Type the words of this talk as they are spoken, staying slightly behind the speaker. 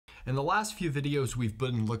In the last few videos, we've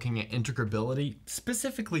been looking at integrability,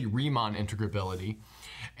 specifically Riemann integrability,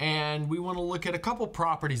 and we want to look at a couple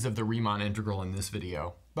properties of the Riemann integral in this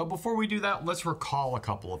video. But before we do that, let's recall a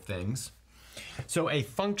couple of things. So a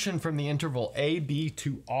function from the interval a, b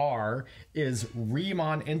to r is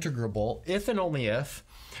Riemann integrable if and only if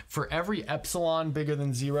for every epsilon bigger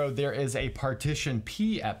than 0, there is a partition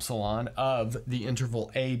p epsilon of the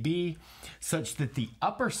interval ab such that the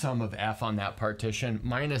upper sum of f on that partition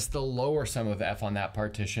minus the lower sum of f on that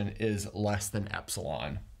partition is less than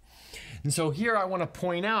epsilon. And so here I want to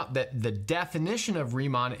point out that the definition of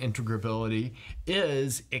Riemann integrability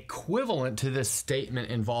is equivalent to this statement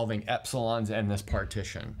involving epsilons and this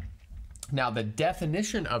partition. Now the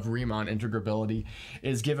definition of Riemann integrability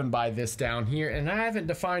is given by this down here, and I haven't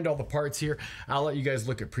defined all the parts here. I'll let you guys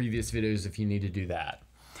look at previous videos if you need to do that.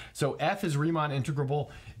 So f is Riemann integrable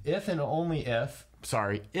if and only if,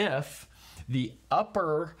 if the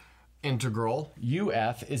upper integral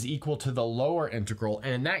uf is equal to the lower integral,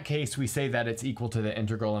 and in that case we say that it's equal to the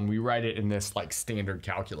integral and we write it in this like standard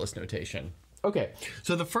calculus notation. Okay,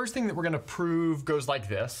 so the first thing that we're going to prove goes like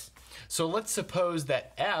this. So let's suppose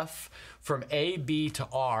that f from a, b to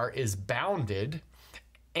r is bounded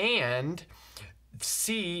and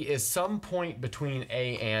c is some point between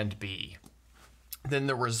a and b. Then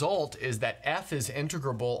the result is that f is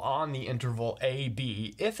integrable on the interval ab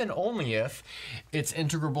if and only if it's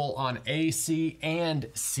integrable on ac and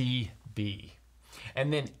cb.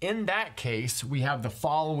 And then in that case, we have the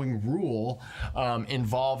following rule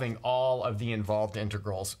involving all of the involved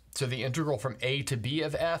integrals. So the integral from a to b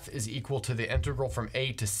of f is equal to the integral from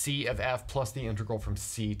a to c of f plus the integral from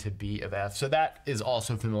c to b of f. So that is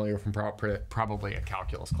also familiar from probably a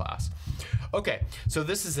calculus class. Okay, so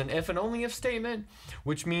this is an if and only if statement,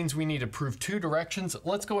 which means we need to prove two directions.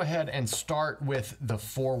 Let's go ahead and start with the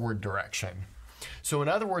forward direction. So in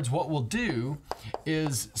other words, what we'll do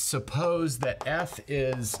is suppose that f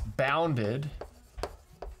is bounded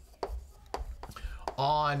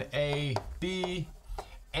on a, b,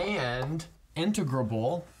 and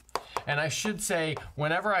integrable. And I should say,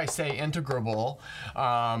 whenever I say integrable,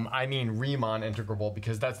 I mean Riemann integrable,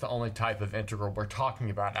 because that's the only type of integral we're talking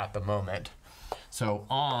about at the moment. So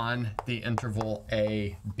on the interval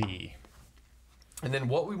a, b. And then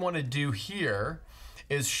what we want to do here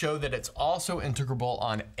is show that it's also integrable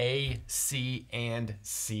on a, c, and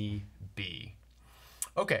cb.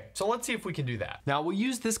 Okay, so let's see if we can do that. Now we'll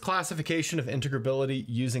use this classification of integrability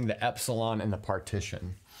using the epsilon and the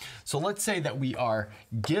partition. So let's say that we are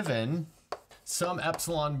given some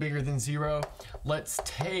epsilon bigger than 0. Let's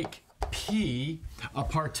take p, a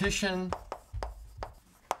partition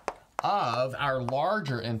of our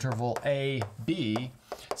larger interval a, b,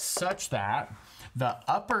 such that the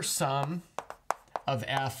upper sum of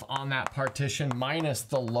f on that partition minus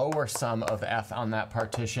the lower sum of f on that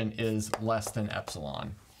partition is less than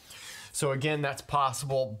epsilon. So again, that's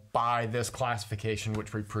possible by this classification,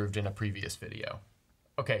 which we proved in a previous video.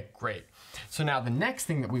 Okay, great. So now the next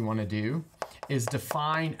thing that we want to do is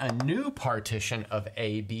define a new partition of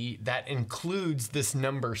AB that includes this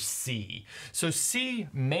number C. So C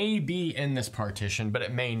may be in this partition, but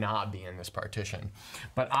it may not be in this partition.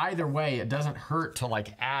 But either way, it doesn't hurt to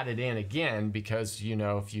like add it in again, because you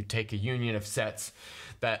know, if you take a union of sets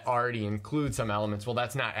that already include some elements, well,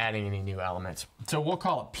 that's not adding any new elements. So we'll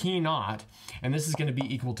call it P naught, and this is going to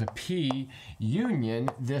be equal to P union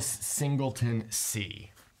this singleton C.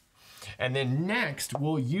 And then next,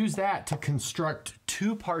 we'll use that to construct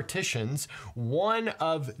two partitions, one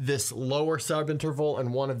of this lower subinterval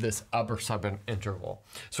and one of this upper subinterval.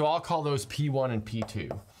 So I'll call those P1 and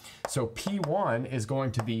P2. So P1 is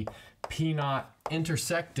going to be P naught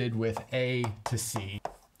intersected with A to C,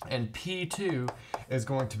 and P2 is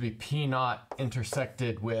going to be P naught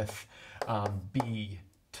intersected with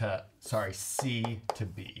C to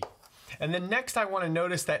B. And then next I want to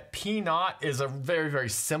notice that P naught is a very, very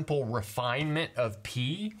simple refinement of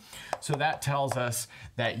P. So that tells us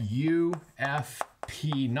that UF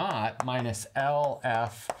P naught minus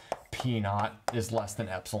LF P naught is less than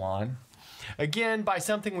epsilon. Again, by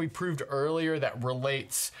something we proved earlier that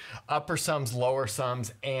relates upper sums, lower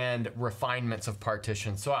sums, and refinements of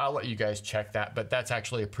partitions. So I'll let you guys check that, but that's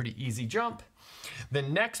actually a pretty easy jump.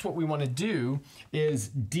 Then next, what we want to do is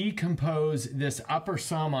decompose this upper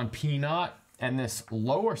sum on P naught and this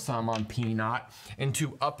lower sum on P naught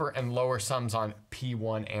into upper and lower sums on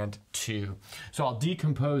P1 and 2. So I'll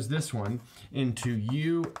decompose this one into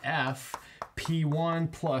UF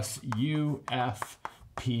P1 plus UF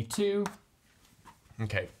P2.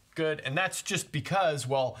 Okay, good. And that's just because,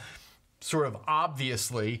 well, sort of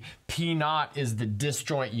obviously, P naught is the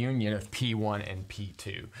disjoint union of P1 and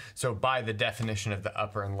P2. So by the definition of the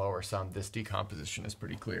upper and lower sum, this decomposition is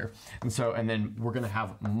pretty clear. And then we're going to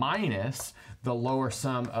have minus the lower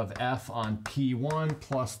sum of F on P1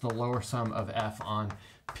 plus the lower sum of F on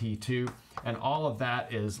P2. And all of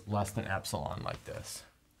that is less than epsilon like this.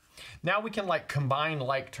 Now we can combine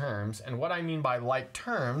like terms, and what I mean by like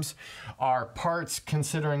terms are parts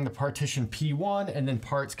considering the partition P1 and then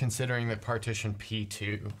parts considering the partition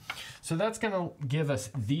P2. So that's going to give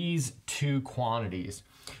us these two quantities.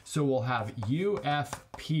 So we'll have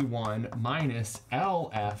UF_P1 minus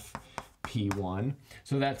LF_P1.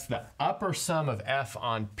 So that's the upper sum of F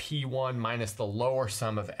on P1 minus the lower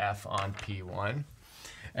sum of F on P1.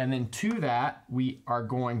 And then to that, we are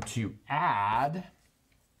going to add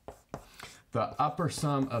the upper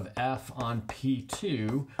sum of F on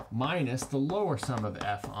P2 minus the lower sum of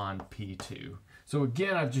F on P2. So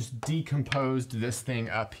again, I've just decomposed this thing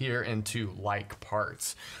up here into like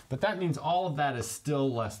parts. But that means all of that is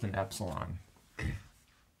still less than epsilon.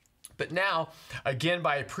 But now, again,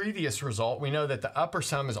 by a previous result, we know that the upper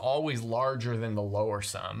sum is always larger than the lower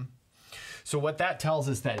sum. So what that tells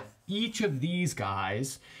us that each of these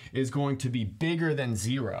guys is going to be bigger than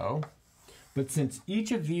 0. But since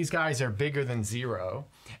each of these guys are bigger than 0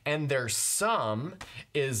 and their sum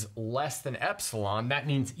is less than epsilon, that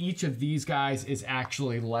means each of these guys is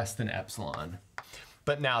actually less than epsilon.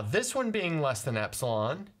 But now this one being less than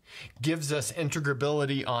epsilon gives us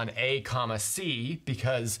integrability on A comma C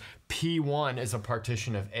because P1 is a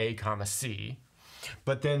partition of A comma C.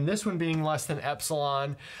 But then this one being less than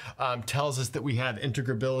epsilon tells us that we have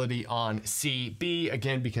integrability on CB,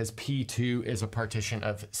 again, because P2 is a partition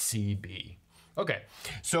of CB. Okay,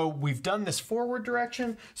 so we've done this forward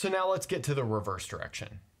direction, so now let's get to the reverse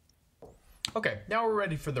direction. Okay, now we're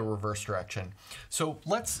ready for the reverse direction. So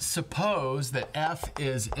let's suppose that F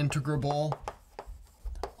is integrable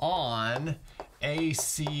on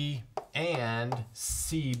AC and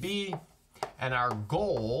CB, and our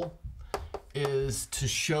goal is to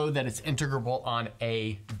show that it's integrable on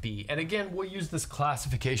AB. And again, we'll use this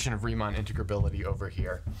classification of Riemann integrability over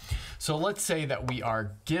here. So let's say that we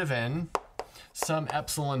are given some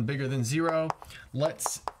epsilon bigger than 0.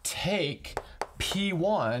 Let's take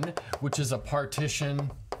P1, which is a partition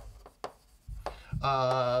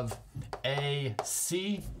of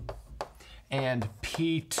AC, and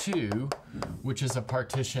P2, which is a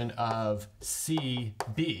partition of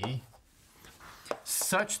CB,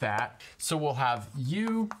 such that, so we'll have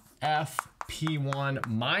UF_P1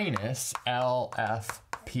 minus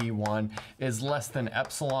LF_P1 is less than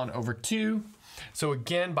epsilon over 2. So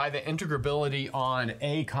again, by the integrability on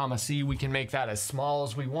A comma C, we can make that as small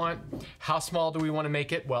as we want. How small do we want to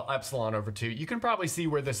make it? Well, epsilon over 2. You can probably see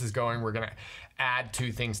where this is going. We're going to add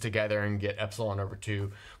two things together and get epsilon over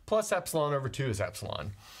 2. Plus epsilon over 2 is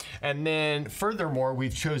epsilon. And then furthermore,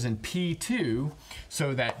 we've chosen P2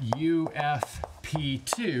 so that UF_P2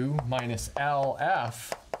 minus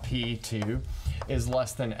LF_P2 is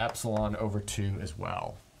less than epsilon over 2 as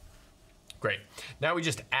well. Great. Now we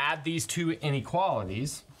just add these two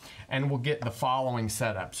inequalities and we'll get the following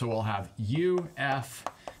setup. So we'll have UF_P1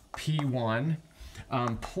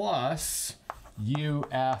 plus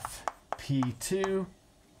UF_P2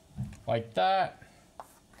 like that,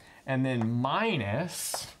 and then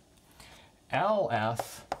minus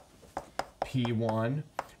LF_P1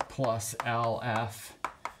 plus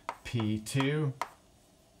LF_P2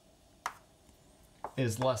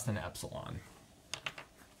 is less than epsilon.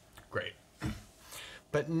 Great.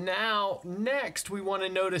 But now, next, we want to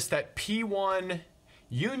notice that P1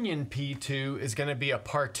 union P2 is going to be a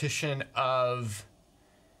partition of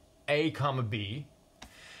A comma B.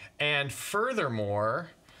 And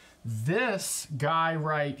furthermore, this guy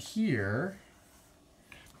right here,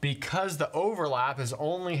 because the overlap is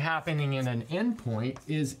only happening in an endpoint,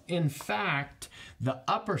 is in fact the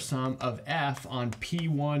upper sum of F on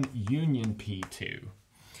P1 union P2.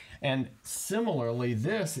 And similarly,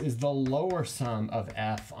 this is the lower sum of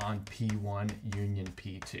F on P1 union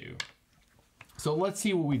P2. So let's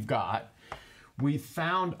see what we've got. We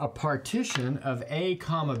found a partition of A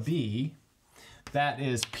comma B that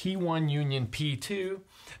is P1 union P2,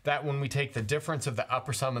 that when we take the difference of the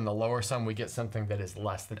upper sum and the lower sum, we get something that is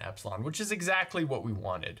less than epsilon, which is exactly what we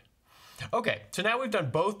wanted. Okay, so now we've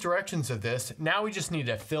done both directions of this. Now we just need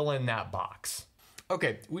to fill in that box.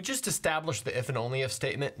 Okay, we just established the if and only if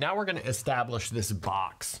statement. Now we're going to establish this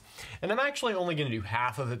box. And I'm actually only going to do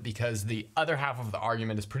half of it because the other half of the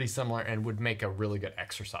argument is pretty similar and would make a really good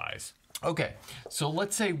exercise. Okay, so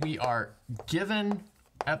let's say we are given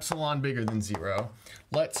epsilon bigger than 0.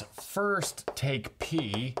 Let's first take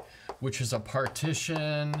P, which is a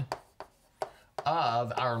partition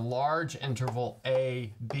of our large interval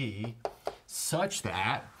a, b, such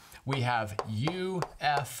that we have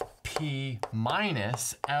UFP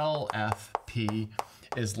minus LFP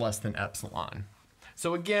is less than epsilon.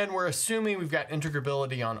 So again, we're assuming we've got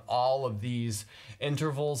integrability on all of these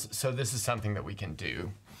intervals, so this is something that we can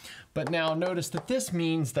do. But now notice that this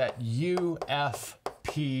means that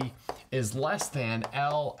UFP is less than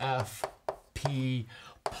LFP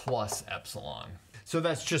plus epsilon. So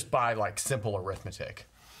that's just by like simple arithmetic.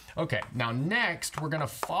 Okay, now next we're gonna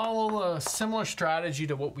follow a similar strategy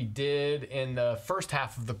to what we did in the first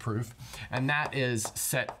half of the proof, and that is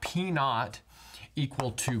set P naught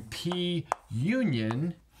equal to P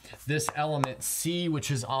union this element C,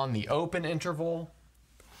 which is on the open interval.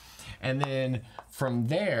 And then from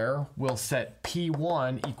there, we'll set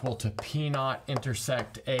P1 equal to P naught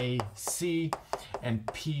intersect AC, and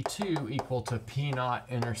P2 equal to P naught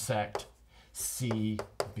intersect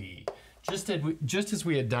CB. Just as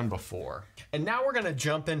we had done before. And now we're gonna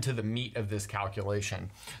jump into the meat of this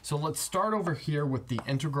calculation. So let's start over here with the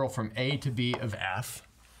integral from A to B of f.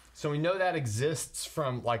 So we know that exists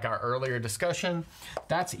from like our earlier discussion.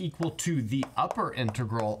 That's equal to the upper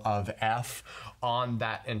integral of f on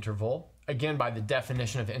that interval, again by the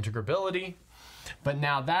definition of integrability. But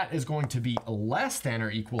now that is going to be less than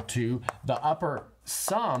or equal to the upper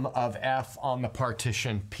sum of f on the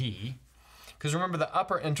partition P. Because remember, the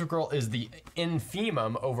upper integral is the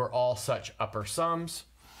infimum over all such upper sums.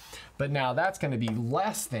 But now that's going to be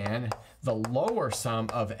less than the lower sum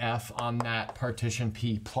of f on that partition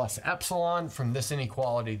P plus epsilon from this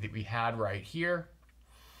inequality that we had right here.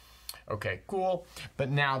 Okay, cool.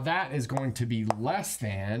 But now that is going to be less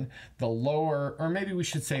than the lower, or maybe we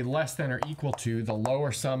should say less than or equal to the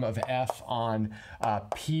lower sum of f on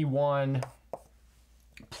P1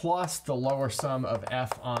 plus the lower sum of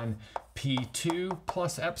f on P2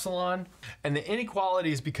 plus epsilon. And the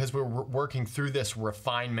inequality is because we're working through this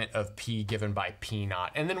refinement of P given by P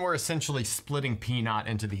naught. And then we're essentially splitting P naught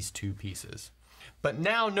into these two pieces. But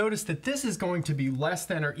now notice that this is going to be less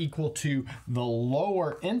than or equal to the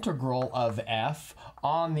lower integral of f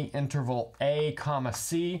on the interval a comma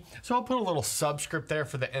c. So I'll put a little subscript there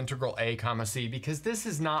for the integral a comma c because this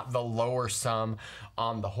is not the lower sum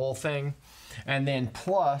on the whole thing. And then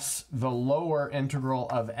plus the lower integral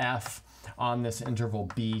of f on this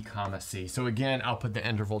interval b comma c. So again, I'll put the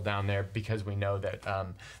interval down there because we know that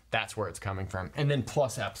that's where it's coming from. And then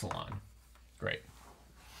plus epsilon. Great.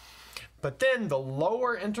 But then the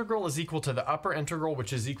lower integral is equal to the upper integral,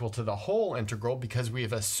 which is equal to the whole integral because we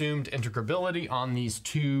have assumed integrability on these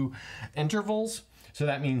two intervals. So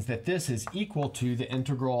that means that this is equal to the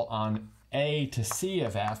integral on a to c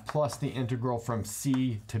of f plus the integral from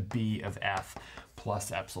c to b of f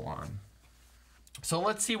plus epsilon. So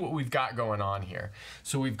let's see what we've got going on here.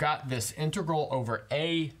 So we've got this integral over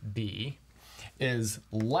ab is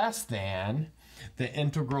less than the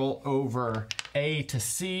integral over a to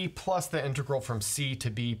c plus the integral from c to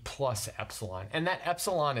b plus epsilon. And that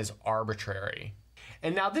epsilon is arbitrary.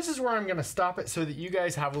 And now this is where I'm going to stop it so that you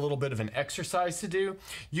guys have a little bit of an exercise to do.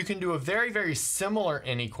 You can do a very, very similar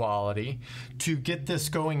inequality to get this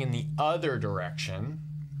going in the other direction.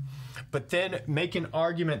 But then make an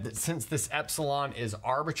argument that since this epsilon is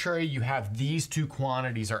arbitrary, you have these two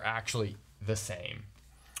quantities are actually the same.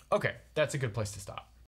 Okay, that's a good place to stop.